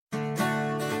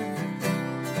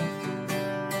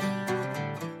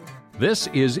This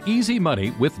is Easy Money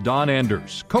with Don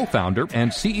Anders, co-founder and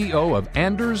CEO of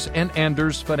Anders &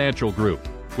 Anders Financial Group.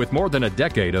 With more than a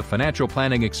decade of financial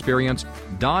planning experience,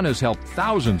 Don has helped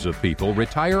thousands of people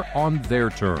retire on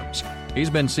their terms. He's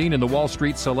been seen in the Wall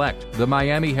Street Select, the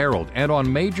Miami Herald, and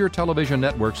on major television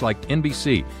networks like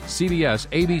NBC, CBS,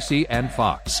 ABC, and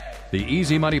Fox. The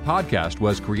Easy Money podcast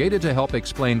was created to help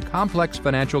explain complex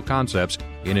financial concepts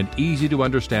in an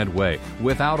easy-to-understand way,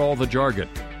 without all the jargon.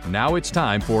 Now it's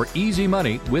time for Easy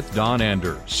Money with Don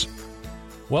Anders.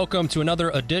 Welcome to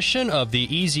another edition of the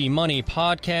Easy Money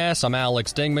Podcast. I'm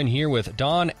Alex Dingman here with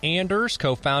Don Anders,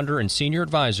 co-founder and senior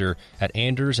advisor at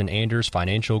Anders & Anders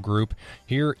Financial Group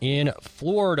here in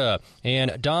Florida.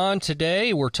 And Don,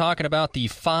 today we're talking about the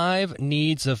 5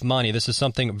 needs of money. This is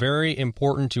something very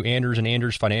important to Anders &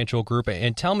 Anders Financial Group.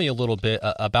 And tell me a little bit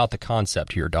about the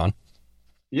concept here, Don.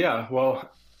 Yeah,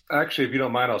 well, actually, if you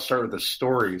don't mind, I'll start with the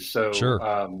story. So, sure.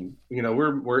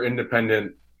 We're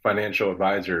independent financial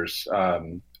advisors.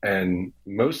 And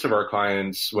most of our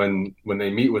clients, when they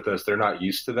meet with us, they're not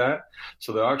used to that.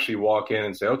 So they'll actually walk in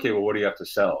and say, okay, well, what do you have to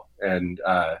sell? And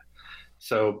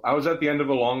so I was at the end of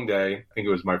a long day. I think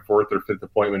it was my 4th or 5th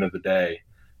appointment of the day.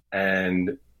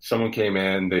 And someone came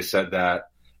in, they said that.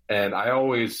 And I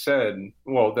always said,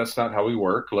 well, that's not how we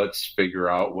work. Let's figure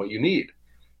out what you need.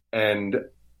 And,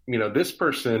 this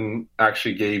person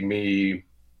actually gave me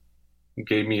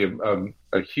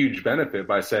a huge benefit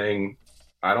by saying,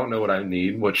 I don't know what I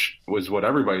need, which was what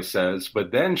everybody says.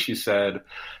 But then she said,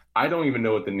 I don't even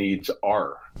know what the needs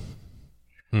are.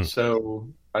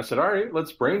 So I said, all right,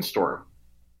 let's brainstorm.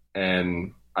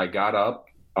 And I got up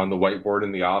on the whiteboard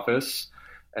in the office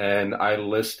and I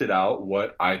listed out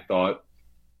what I thought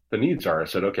the needs are. I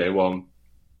said, okay, well,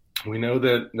 we know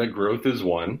that growth is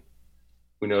one.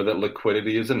 We know that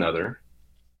liquidity is another.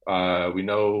 We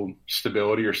know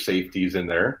stability or safety is in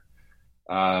there.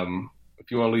 If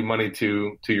you want to leave money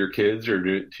to your kids or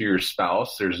to your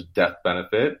spouse, there's death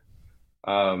benefit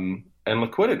and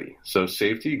liquidity. So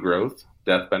safety, growth,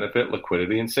 death benefit,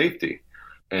 liquidity, and safety.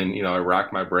 And, I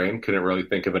racked my brain, couldn't really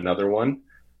think of another one.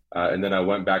 And then I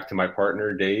went back to my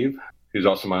partner, Dave, who's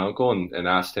also my uncle, and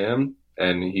asked him.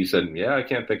 And he said, yeah, I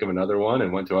can't think of another one,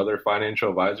 and went to other financial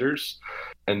advisors.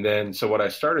 And then, so what I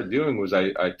started doing was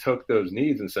I took those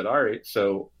needs and said, all right,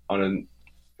 so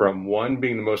from 1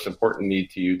 being the most important need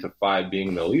to you to 5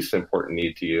 being the least important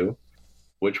need to you,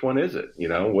 which one is it?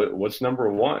 What's number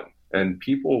 1? And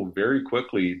people very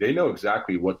quickly, they know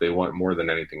exactly what they want more than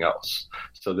anything else.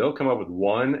 So they'll come up with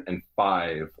 1 and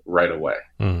 5 right away.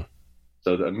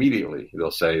 So immediately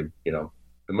they'll say,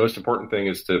 the most important thing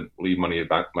is to leave money at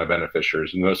my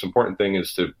beneficiaries. And the most important thing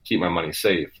is to keep my money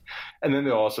safe. And then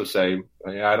they'll also say,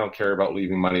 I don't care about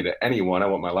leaving money to anyone. I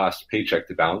want my last paycheck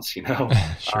to bounce,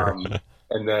 Sure.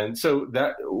 And then, so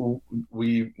that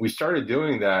we started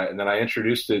doing that. And then I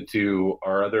introduced it to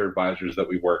our other advisors that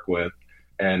we work with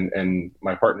and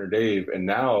my partner, Dave. And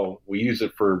now we use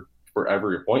it for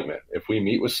every appointment. If we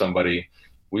meet with somebody,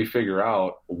 we figure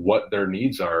out what their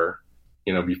needs are,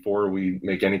 before we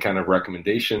make any kind of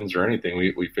recommendations or anything.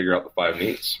 We figure out the 5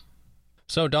 needs.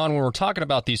 So, Don, when we're talking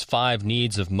about these 5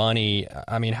 needs of money,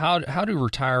 I mean, how do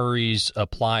retirees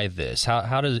apply this?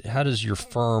 How does your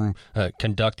firm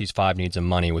conduct these 5 needs of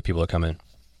money with people that come in?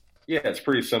 Yeah, it's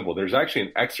pretty simple. There's actually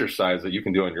an exercise that you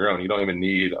can do on your own. You don't even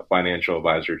need a financial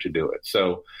advisor to do it.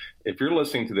 So if you're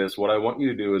listening to this, what I want you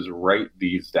to do is write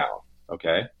these down,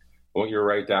 okay? I want you to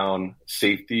write down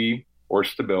safety or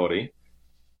stability.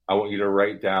 I want you to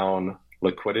write down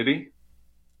liquidity.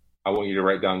 I want you to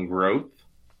write down growth,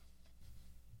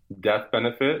 death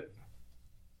benefit,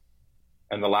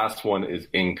 and the last one is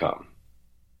income.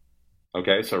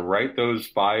 Okay, so write those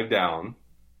 5 down.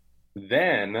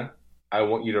 Then I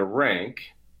want you to rank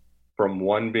from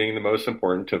 1 being the most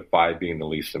important to 5 being the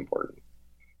least important.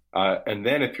 And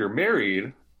then if you're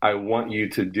married, I want you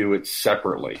to do it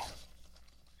separately.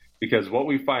 Because what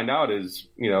we find out is,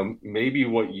 maybe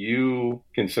what you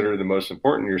consider the most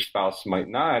important, your spouse might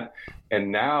not.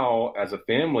 And now as a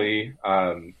family,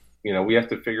 we have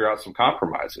to figure out some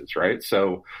compromises, right?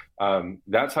 So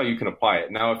that's how you can apply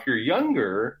it. Now, if you're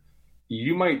younger,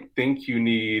 you might think you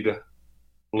need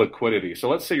liquidity. So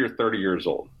let's say you're 30 years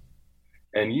old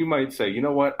and you might say, you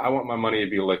know what, I want my money to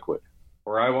be liquid,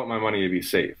 or I want my money to be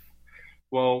safe.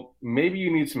 Well, maybe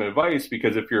you need some advice,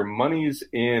 because if your money's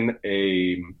in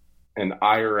an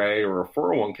IRA or a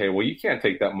 401k, well, you can't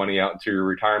take that money out until your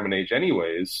retirement age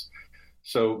anyways.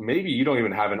 So maybe you don't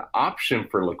even have an option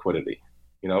for liquidity.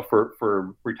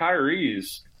 For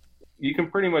retirees, you can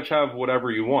pretty much have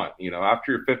whatever you want.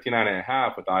 After you're 59 and a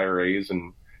half with IRAs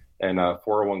and and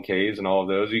 401ks and all of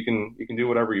those. You can do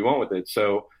whatever you want with it.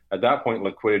 So at that point,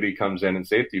 liquidity comes in and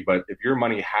safety. But if your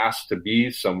money has to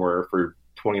be somewhere for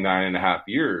 29 and a half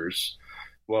years,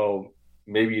 well,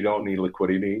 maybe you don't need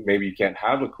liquidity. Maybe you can't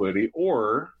have liquidity,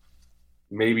 or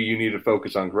maybe you need to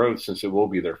focus on growth since it will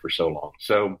be there for so long.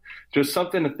 So just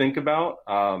something to think about.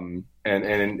 And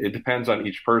it depends on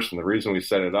each person. The reason we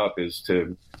set it up is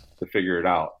to figure it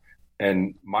out.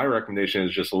 And my recommendation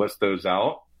is just list those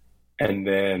out, and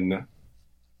then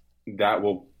that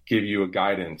will give you a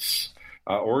guidance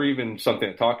or even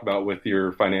something to talk about with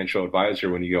your financial advisor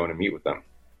when you go in and meet with them.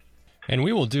 And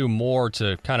we will do more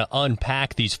to kind of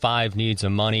unpack these 5 needs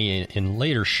of money in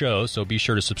later shows, so be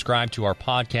sure to subscribe to our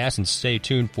podcast and stay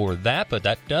tuned for that. But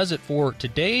that does it for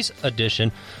today's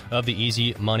edition of the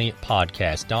Easy Money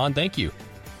Podcast. Don, thank you.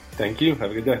 Thank you.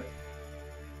 Have a good day.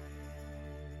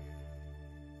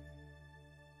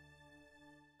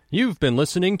 You've been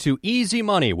listening to Easy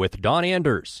Money with Don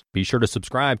Anders. Be sure to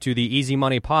subscribe to the Easy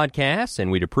Money Podcast,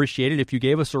 and we'd appreciate it if you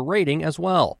gave us a rating as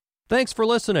well. Thanks for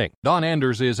listening. Don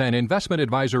Anders is an investment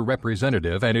advisor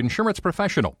representative and insurance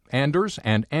professional. Anders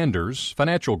 & Anders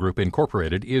Financial Group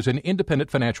Incorporated is an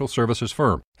independent financial services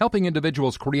firm, helping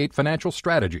individuals create financial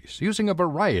strategies using a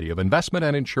variety of investment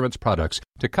and insurance products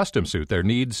to custom suit their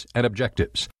needs and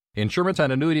objectives. Insurance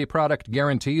and annuity product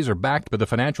guarantees are backed by the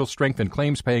financial strength and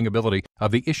claims-paying ability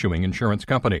of the issuing insurance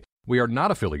company. We are not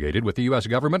affiliated with the U.S.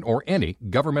 government or any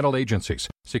governmental agencies.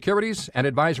 Securities and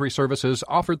advisory services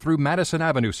offered through Madison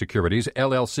Avenue Securities,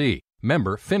 LLC,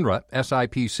 member FINRA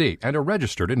SIPC, and a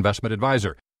registered investment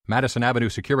advisor. Madison Avenue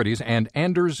Securities and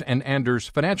Anders & Anders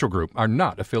Financial Group are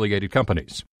not affiliated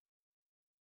companies.